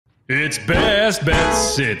It's best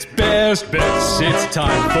bets. It's best bets. It's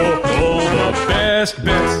time for all the best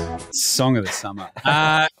bets. Song of the summer.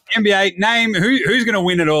 NBA, name who's going to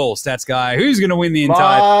win it all, Stats Guy. Who's going to win the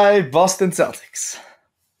entire... My Boston Celtics.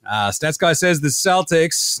 Stats Guy says the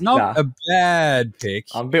Celtics. Not a bad pick.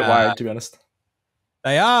 I'm a bit worried, to be honest.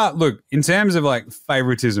 They are, look, in terms of like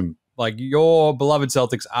favoritism, like your beloved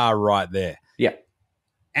Celtics are right there. Yeah.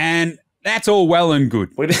 And that's all well and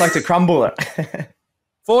good. We just like to crumble it.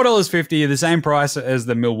 $4.50, the same price as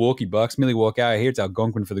the Milwaukee Bucks. Millie Walkout here. It's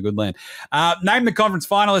Algonquin for the good land. Name the conference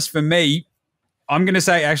finalists for me. I'm going to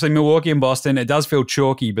say actually Milwaukee and Boston. It does feel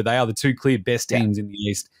chalky, but they are the two clear best teams in the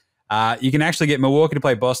East. You can actually get Milwaukee to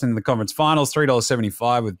play Boston in the conference finals,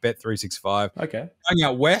 $3.75 with Bet365. Okay. Going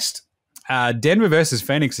out west, Denver versus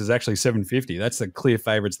Phoenix is actually $7.50. That's the clear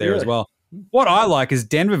favorites there as well. What I like is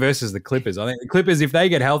Denver versus the Clippers. I think the Clippers, if they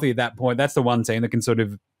get healthy at that point, that's the one team that can sort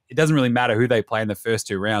of, it doesn't really matter who they play in the first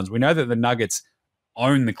two rounds. We know that the Nuggets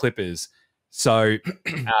own the Clippers. So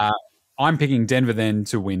I'm picking Denver then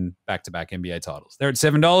to win back-to-back NBA titles. They're at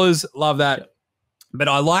 $7. Love that. Yep. But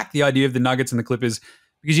I like the idea of the Nuggets and the Clippers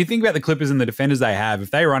because you think about the Clippers and the defenders they have.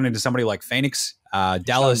 If they run into somebody like Phoenix,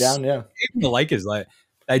 Dallas, even the Lakers, like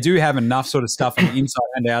they do have enough sort of stuff on the inside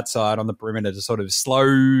and outside on the perimeter to sort of slow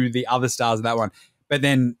the other stars of that one. But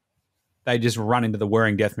then they just run into the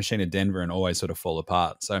whirring death machine of Denver and always sort of fall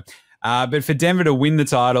apart. So, but for Denver to win the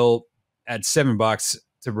title at $7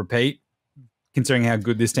 to repeat, considering how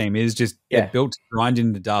good this team is, just they're built to grind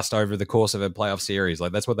into dust over the course of a playoff series.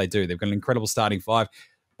 Like that's what they do. They've got an incredible starting five.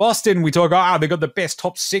 Boston, we talk, they've got the best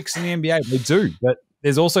top six in the NBA. They do, but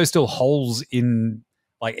there's also still holes in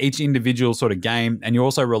like each individual sort of game, and you're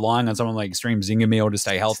also relying on someone like Extreme Zingamil to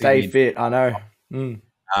stay healthy. Stay fit, I know.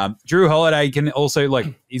 Drew Holiday can also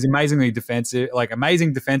he's amazing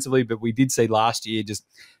defensively, but we did see last year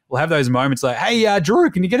we'll have those moments like, hey, Drew,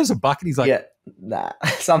 can you get us a bucket? He's like,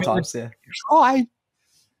 sometimes, try.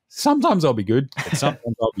 Sometimes I'll be good, but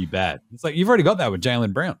sometimes I'll be bad. It's like you've already got that with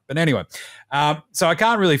Jaylen Brown. But anyway, so I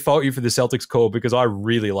can't really fault you for the Celtics call because I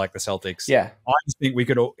really like the Celtics. Yeah. I just think we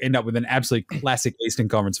could end up with an absolute classic Eastern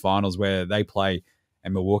Conference Finals where they play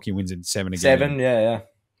and Milwaukee wins in 7 again. 7, yeah.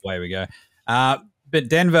 Away we go. But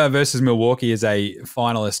Denver versus Milwaukee as a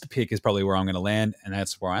finalist pick is probably where I'm going to land, and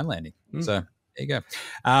that's where I'm landing. So there you go.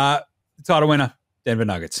 The title winner, Denver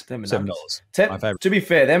Nuggets, $7. My favorite. To be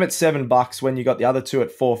fair, them at $7 when you got the other two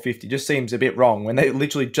at $4.50 just seems a bit wrong when they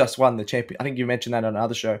literally just won the champion. I think you mentioned that on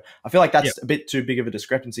another show. I feel like that's a bit too big of a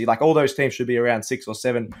discrepancy. Like all those teams should be around 6 or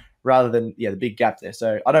 7 rather than the big gap there.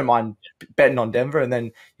 So I don't mind betting on Denver, and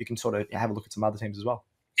then you can sort of have a look at some other teams as well.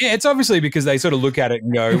 Yeah, it's obviously because they sort of look at it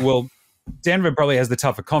and go, well, Denver probably has the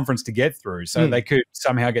tougher conference to get through, so they could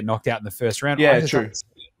somehow get knocked out in the first round. Yeah, true.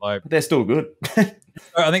 But they're still good.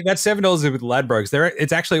 I think that's $7 with Ladbrokes.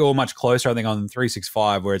 It's actually all much closer, I think, on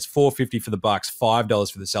 365, where it's $4.50 for the Bucks,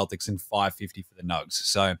 $5 for the Celtics, and $5.50 for the Nugs.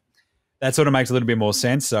 So that sort of makes a little bit more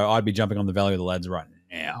sense. So I'd be jumping on the value of the Lads right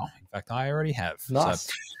now. In fact, I already have.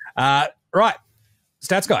 Nice. So, right,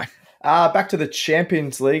 Stats Guy. Back to the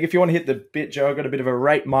Champions League. If you want to hit the bit, Joe, I've got a bit of a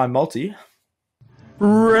rate my multi.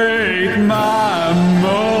 Rate my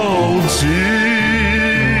multi.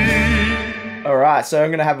 All right, so I'm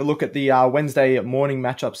going to have a look at the Wednesday morning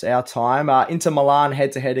matchups our time. Inter Milan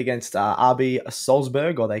head-to-head against RB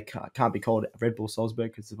Salzburg, or they can't be called Red Bull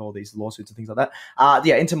Salzburg because of all these lawsuits and things like that.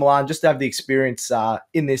 Inter Milan, just to have the experience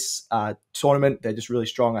in this tournament, they're just really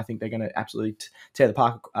strong. I think they're going to absolutely tear the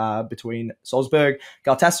park between Salzburg.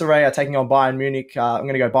 Galatasaray are taking on Bayern Munich. I'm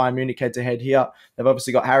going to go Bayern Munich head-to-head here. They've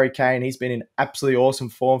obviously got Harry Kane. He's been in absolutely awesome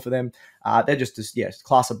form for them. They're just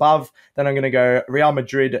class above. Then I'm going to go Real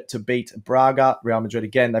Madrid to beat Braga. Real Madrid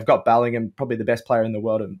again. They've got Bellingham, probably the best player in the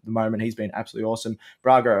world at the moment. He's been absolutely awesome.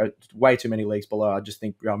 Braga are way too many leagues below. I just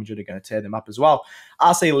think Real Madrid are going to tear them up as well.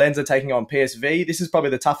 RC Lens are taking on PSV. This is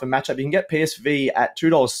probably the tougher matchup. You can get PSV at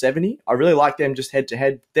 $2.70. I really like them just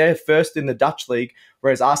head-to-head. They're first in the Dutch league,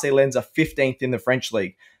 whereas RC Lens are 15th in the French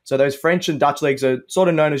league. So those French and Dutch leagues are sort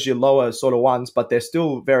of known as your lower sort of ones, but they're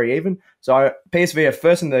still very even. So PSV are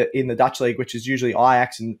first in the Dutch league, which is usually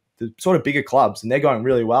Ajax and the sort of bigger clubs, and they're going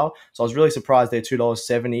really well. So I was really surprised they're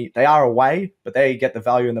 $2.70. They are away, but they get the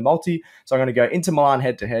value in the multi. So I'm going to go Inter Milan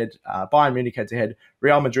head-to-head, Bayern Munich head-to-head,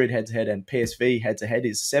 Real Madrid head-to-head, and PSV head-to-head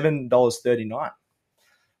is $7.39.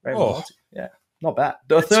 Yeah, not bad.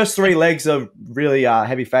 The first 3 legs are really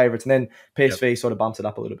heavy favourites, and then PSV sort of bumps it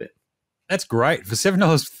up a little bit. That's great. For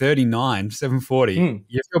 $7.39, $7.40,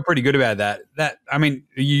 you feel pretty good about that. I mean,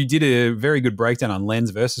 you did a very good breakdown on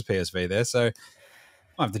Lens versus PSV there, so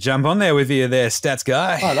I have to jump on there with you there, Stats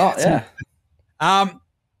Guy. Oh, not, yeah.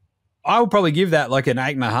 I will probably give that like an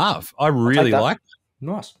 8.5. I really like it.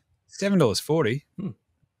 Nice. $7.40.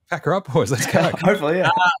 Pack her up, boys. Let's go. Hopefully, yeah.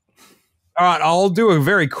 All right, I'll do a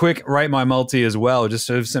very quick rate my multi as well, just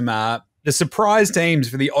sort of some the surprise teams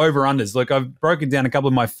for the over-unders. Look, I've broken down a couple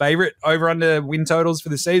of my favorite over-under win totals for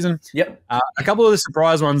the season. Yep. A couple of the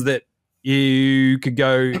surprise ones that you could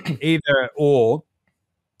go either or,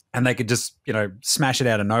 and they could just, smash it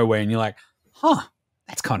out of nowhere, and you're like, huh,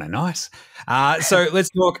 that's kind of nice. So let's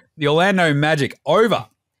talk the Orlando Magic over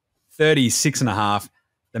 36.5.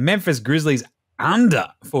 The Memphis Grizzlies under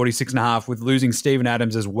 46.5 with losing Steven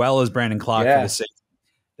Adams as well as Brandon Clark for the season.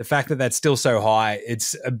 The fact that that's still so high,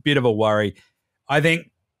 it's a bit of a worry. I think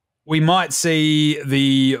we might see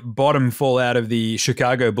the bottom fall out of the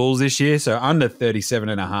Chicago Bulls this year, so under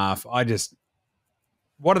 37.5.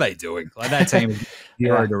 What are they doing? Like, that team is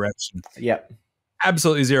zero direction. Yep.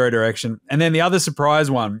 Absolutely zero direction. And then the other surprise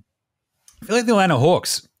one, I feel like the Atlanta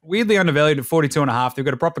Hawks, weirdly undervalued at 42.5. They've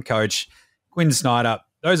got a proper coach, Quinn Snyder.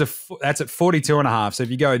 That's at 42.5. So if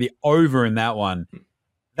you go the over in that one,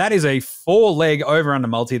 that is a 4-leg over-under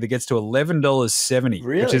multi that gets to $11.70,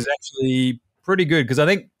 which is actually pretty good because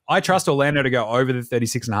I trust Orlando to go over the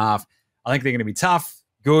 36.5. I think they're going to be tough,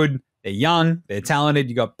 good, they're young, they're talented.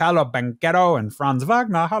 You got Paolo Banchero and Franz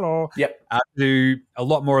Wagner. Hello. Yep. Do a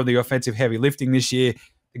lot more of the offensive heavy lifting this year.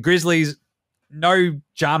 The Grizzlies, no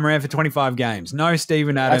Ja Morant for 25 games, no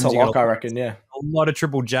Steven Adams. That's a lock, I reckon. Yeah. A lot of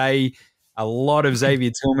Triple J. A lot of Xavier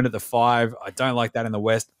Tillman at the 5. I don't like that in the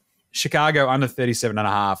West. Chicago under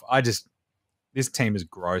 37.5. This team is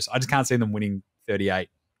gross. I just can't see them winning 38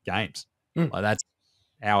 games. Like, that's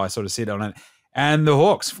how I sort of sit on it. And the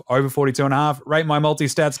Hawks over 42.5. Rate my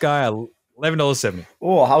multi-stats guy $11.70.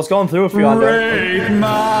 Oh, I was going through a few under. Rate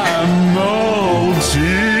my multi.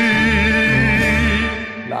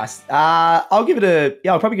 Nice. I'll give it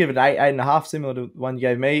I'll probably give it an 8.5, similar to the one you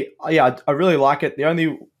gave me. Yeah, I really like it.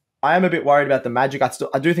 I am a bit worried about the Magic.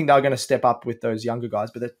 I do think they're going to step up with those younger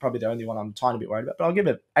guys, but that's probably the only one I'm a tiny bit worried about. But I'll give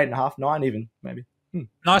it 8.5, 9 even, maybe.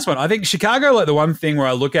 Nice one. I think Chicago, like the one thing where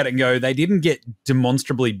I look at it and go, they didn't get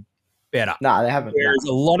demonstrably better. No, they haven't. Whereas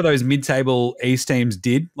a lot of those mid-table East teams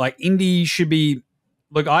did. Like, Indy should be...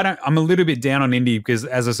 Look, I'm a little bit down on Indy because,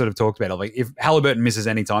 as I sort of talked about, like, if Halliburton misses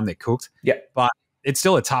any time, they're cooked. Yeah. But it's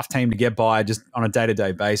still a tough team to get by just on a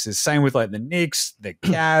day-to-day basis. Same with, like, the Knicks, the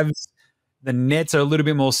Cavs. The Nets are a little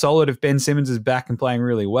bit more solid if Ben Simmons is back and playing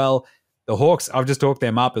really well. The Hawks, I've just talked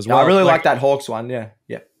them up as well. I really like that Hawks one, yeah.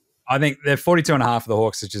 I think they're 42.5 for the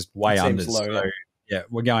Hawks is just way under. Low, so, yeah,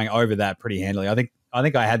 we're going over that pretty handily. I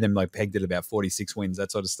think I had them like pegged at about 46 wins,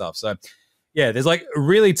 that sort of stuff. So, yeah, there's like a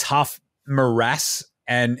really tough morass,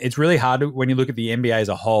 and it's really hard when you look at the NBA as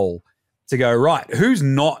a whole to go, right, who's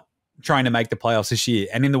not trying to make the playoffs this year?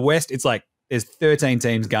 And in the West, it's like there's 13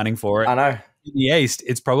 teams gunning for it. I know. In the East,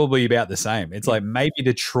 it's probably about the same. It's like maybe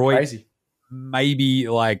Detroit, crazy. maybe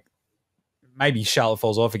Charlotte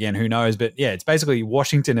falls off again. Who knows? But yeah, it's basically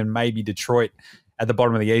Washington and maybe Detroit at the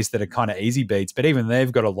bottom of the East that are kind of easy beats. But even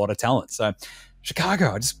they've got a lot of talent. So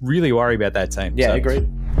Chicago, I just really worry about that team. Yeah, agreed.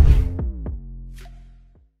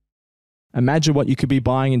 Imagine what you could be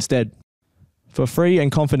buying instead. For free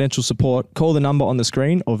and confidential support, call the number on the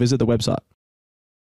screen or visit the website.